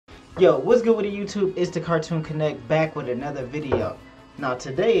Yo, what's good with the YouTube? It's the CartoonConnect back with another video. Now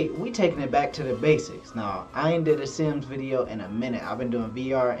today, we taking it back to the basics. Now, I ain't did a Sims video in a minute. I've been doing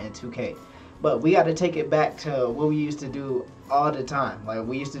VR and 2K. But we got to take it back to what we used to do all the time. Like,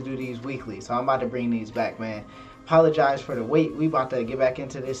 we used to do these weekly. So I'm about to bring these back, man. Apologize for the wait. We about to get back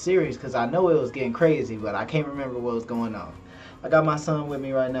into this series because I know it was getting crazy, but I can't remember what was going on. I got my son with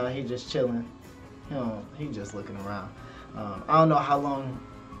me right now. He just chilling. You know, he just looking around. I don't know how long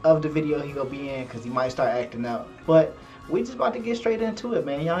of the video he gonna be in because he might start acting out, but we just about to get straight into it,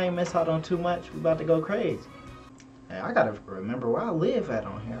 man. Y'all ain't miss out on too much. We about to go crazy. Man, I gotta remember where I live at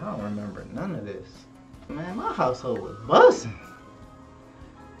on here. I don't remember none of this, man. My household was busting.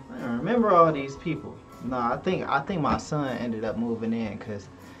 I don't remember all these people. No, I think my son ended up moving in because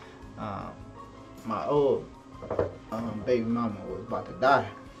my old baby mama was about to die.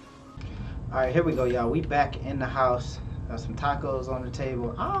 All right, here we go, y'all. We back in the house. Got some tacos on the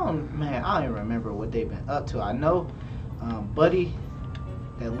table. I don't even remember what they've been up to. I know Buddy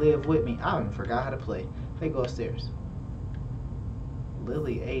that lived with me, I even forgot how to play. They go upstairs.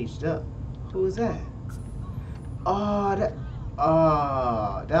 Lily aged up. Who is that? Oh, that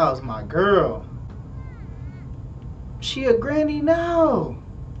was my girl. She a granny now.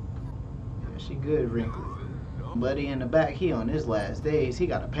 Yeah, she good wrinkly. Buddy in the back, he on his last days. He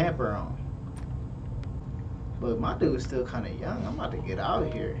got a pamper on. But my dude's still kind of young. I'm about to get out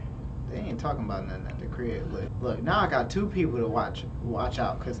of here. They ain't talking about nothing at the crib. Look, now I got two people to watch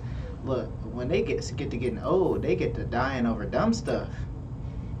out. Cause look, when they get to getting old, they get to dying over dumb stuff.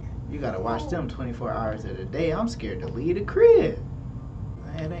 You gotta watch them 24 hours of the day. I'm scared to leave the crib.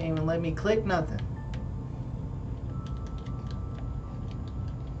 Man, they ain't even let me click nothing.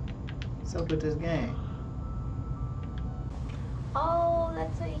 What's up with this game? Oh,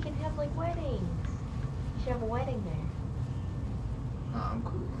 that's so you can have like weddings. You should have a wedding there. Nah, I'm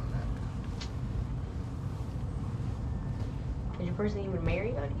cool on that. Is your person even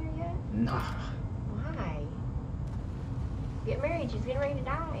married on here yet? Nah. Why? Get married, she's getting ready to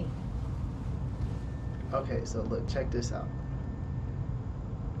die. Okay, so look, check this out.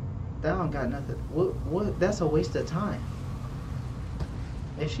 That don't got nothing. What? That's a waste of time.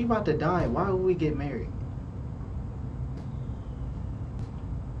 If she about to die, why would we get married?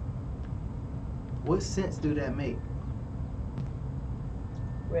 What sense do that make?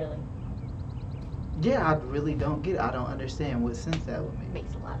 Really? Yeah, I really don't get it. I don't understand what sense that would make.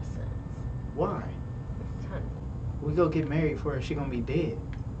 Makes a lot of sense. Why? Makes a ton. We go get married for her, she gonna be dead.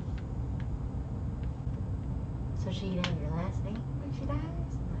 So she can have your last name when she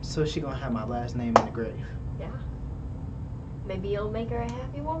dies? So she gonna have my last name in the grave. Yeah. Maybe it'll make her a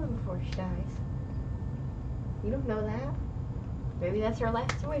happy woman before she dies. You don't know that. Maybe that's her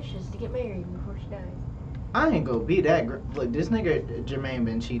last wish, is to get married before she dies. I ain't gonna be that. Look, this nigga Jermaine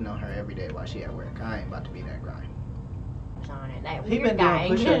been cheating on her every day while she at work. I ain't about to be that grind. On it. That He been guy.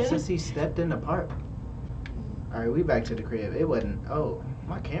 doing push-ups since he stepped in the park. All right, we back to the crib. It wasn't. Oh,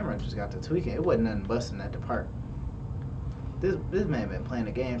 my camera just got to tweaking. It wasn't nothing busting at the park. This man been playing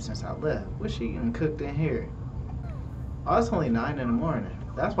the game since I left. What she even cooked in here? Oh, it's only 9 in the morning.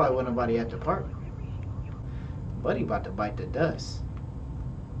 That's why wasn't nobody at the park. Buddy about to bite the dust.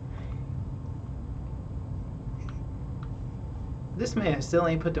 This man still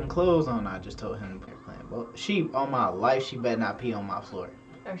ain't put them clothes on. I just told him to put playing. Well, she on my life, she better not pee on my floor.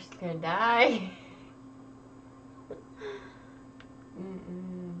 Or she's gonna die.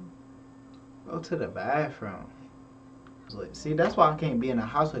 Go to the bathroom. Look, see, that's why I can't be in a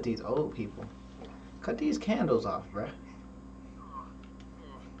house with these old people. Cut these candles off, bruh.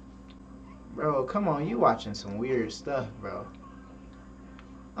 Bro, come on, you watching some weird stuff, bro.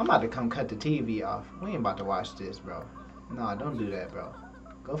 I'm about to come cut the TV off. We ain't about to watch this, bro. Nah, don't do that, bro.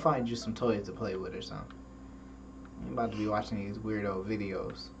 Go find you some toys to play with or something. You ain't about to be watching these weirdo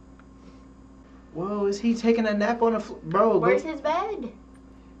videos. Whoa, is he taking a nap on the floor? Bro, where's his bed? You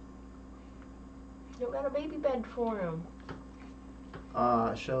don't got a baby bed for him.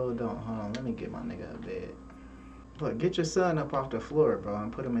 Sure don't. Hold on, let me get my nigga a bed. Look, get your son up off the floor, bro,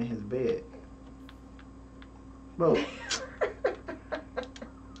 and put him in his bed. Bro.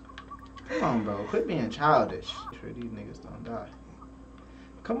 Come on, bro. Quit being childish. Sure these niggas don't die.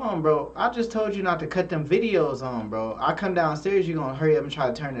 Come on, bro. I just told you not to cut them videos on, bro. I come downstairs, you gonna hurry up and try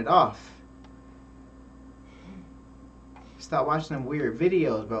to turn it off. Stop watching them weird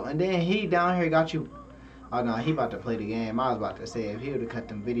videos, bro. And then he down here got you. Oh, no, he about to play the game. I was about to say, if he would have cut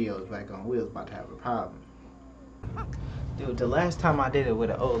them videos back on, we was about to have a problem. Dude, the last time I did it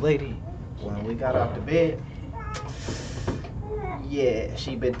with an old lady, when we got off the bed, yeah,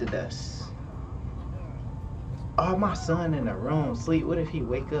 she bit the dust. Oh, my son in the room sleep. What if he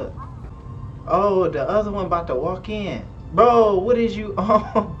wake up? Oh, the other one about to walk in. Bro, what is you?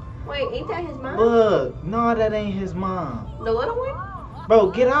 Oh. Wait, ain't that his mom? Look, no, that ain't his mom. The little one?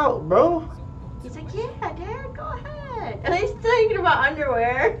 Bro, get out, bro. He's like, yeah, Dad, go ahead. And he's still thinking about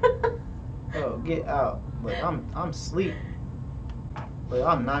underwear. Bro, get out. Look, I'm asleep. Look,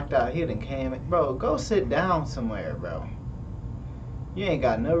 I'm knocked out. He done came. Bro, go sit down somewhere, bro. You ain't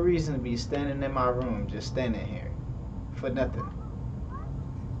got no reason to be standing in my room, just standing here for nothing.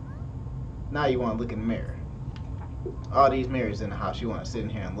 Now you want to look in the mirror. All these mirrors in the house, you want to sit in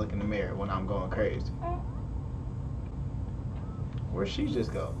here and look in the mirror when I'm going crazy. Where'd she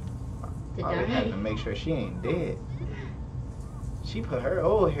just go? I having to make sure she ain't dead. She put her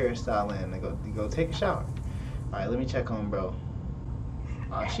old hairstyle in to go take a shower. Alright, let me check on bro.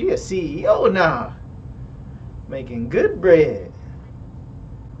 She a CEO now. Making good bread.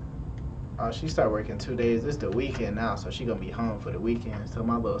 She start working 2 days. This the weekend now, so she gonna be home for the weekend. So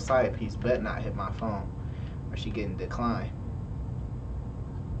my little side piece better not hit my phone, or she getting declined.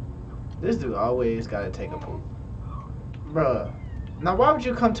 This dude always gotta take a poop, bruh. Now why would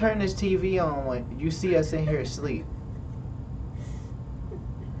you come turn this TV on when you see us in here asleep?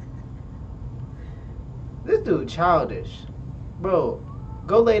 This dude childish, bro.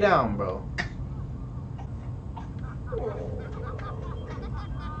 Go lay down, bro.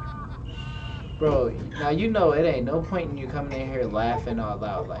 Bro, now you know it ain't no point in you coming in here laughing all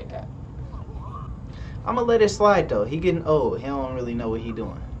loud like that. I'ma let it slide though. He getting old. He don't really know what he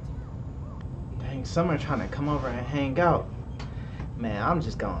doing. Dang, Summer trying to come over and hang out. Man,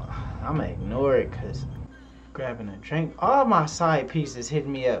 I'ma ignore it cause grabbing a drink. All my side pieces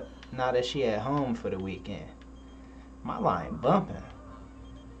hitting me up now that she at home for the weekend. My line bumping.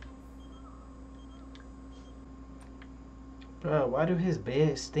 Bro, why do his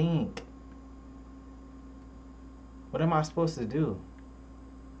bed stink? What am I supposed to do?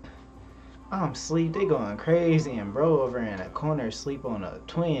 I'm asleep, they going crazy, and bro over in a corner sleep on a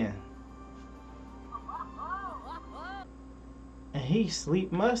twin. And he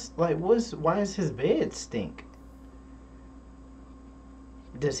sleep why is his bed stink?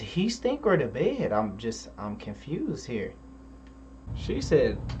 Does he stink or the bed? I'm confused here. She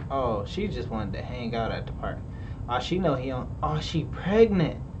said, oh, she just wanted to hang out at the park. Oh, she know he on, oh, she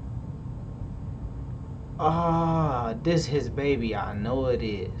pregnant. Ah, this his baby. I know it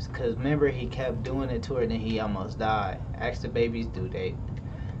is. Cause remember he kept doing it to her, then he almost died. Ask the baby's due date.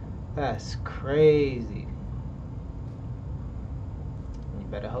 That's crazy. You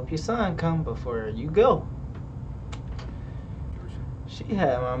better hope your son come before you go. She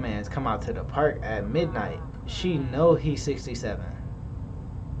had my mans come out to the park at midnight. She know he's 67.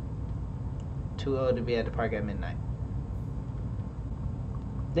 Too old to be at the park at midnight.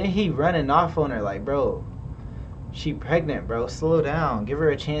 Then he running off on her like, bro, she pregnant, bro. Slow down. Give her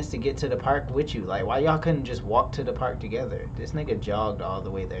a chance to get to the park with you. Like, why y'all couldn't just walk to the park together? This nigga jogged all the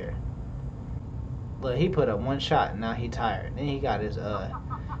way there. Look, he put up one shot and now he tired. Then he got his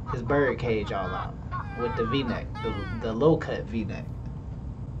bird cage all out with the V-neck, the low cut V-neck.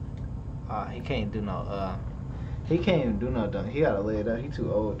 He can't do no he can't even do no dunk. He gotta lay it up. He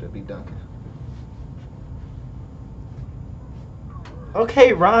too old to be dunking.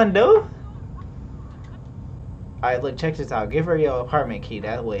 Okay, Rondo. Alright, look, check this out. Give her your apartment key.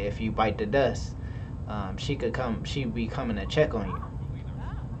 That way, if you bite the dust, she be coming to check on you.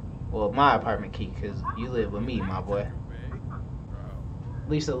 Well, my apartment key, because you live with me, my boy.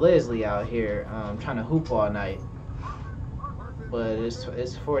 Lisa Leslie out here trying to hoop all night. But it's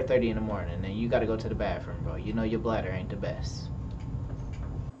 4:30 in the morning, and you got to go to the bathroom, bro. You know your bladder ain't the best.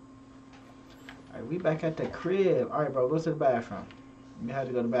 Alright, we back at the crib. Alright, bro, go to the bathroom. You had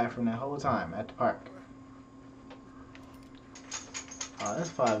to go to the bathroom that whole time at the park. Oh, that's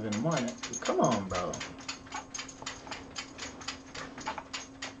 5 in the morning. Come on, bro.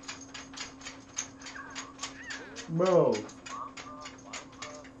 Bro.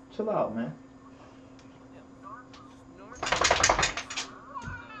 Chill out, man.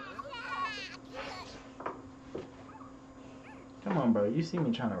 Come on, bro. You see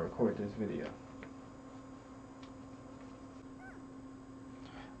me trying to record this video.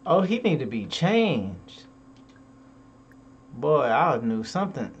 Oh, he need to be changed. Boy, I knew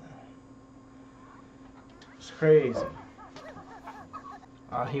something. It's crazy.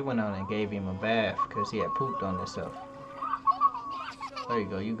 Oh, he went out and gave him a bath because he had pooped on himself. There you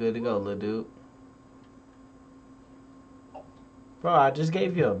go. You good to go, little dude. Bro, I just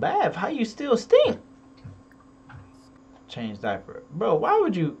gave you a bath. How you still stink? Change diaper. Bro, why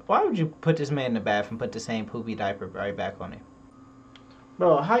would you put this man in the bath and put the same poopy diaper right back on him?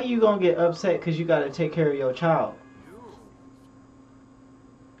 Bro, how you gonna get upset because you gotta take care of your child?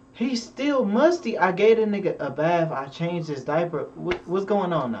 He's still musty. I gave the nigga a bath. I changed his diaper. What's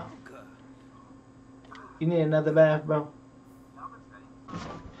going on now? You need another bath, bro?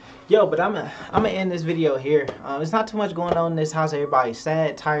 Yo, but I'm gonna end this video here. There's not too much going on in this house. Everybody's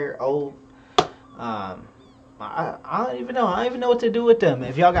sad, tired, old. I don't even know. I don't even know what to do with them.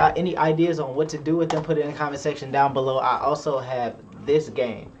 If y'all got any ideas on what to do with them, put it in the comment section down below. I also have this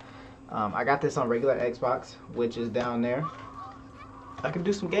game. I got this on regular Xbox, which is down there. I can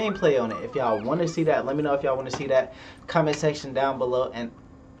do some gameplay on it. If y'all want to see that, let me know if y'all want to see that. Comment section down below. And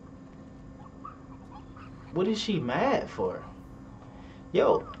what is she mad for?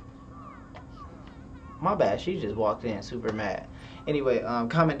 Yo, my bad. She just walked in super mad. Anyway,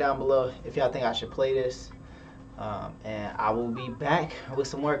 comment down below if y'all think I should play this. And I will be back with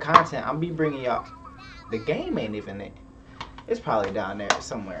some more content. I'm be bringing y'all. The game ain't even it. It's probably down there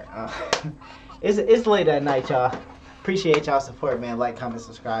somewhere. It's late at night, y'all. Appreciate y'all support, man. Like, comment,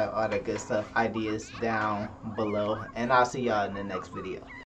 subscribe, all that good stuff. Ideas down below. And I'll see y'all in the next video.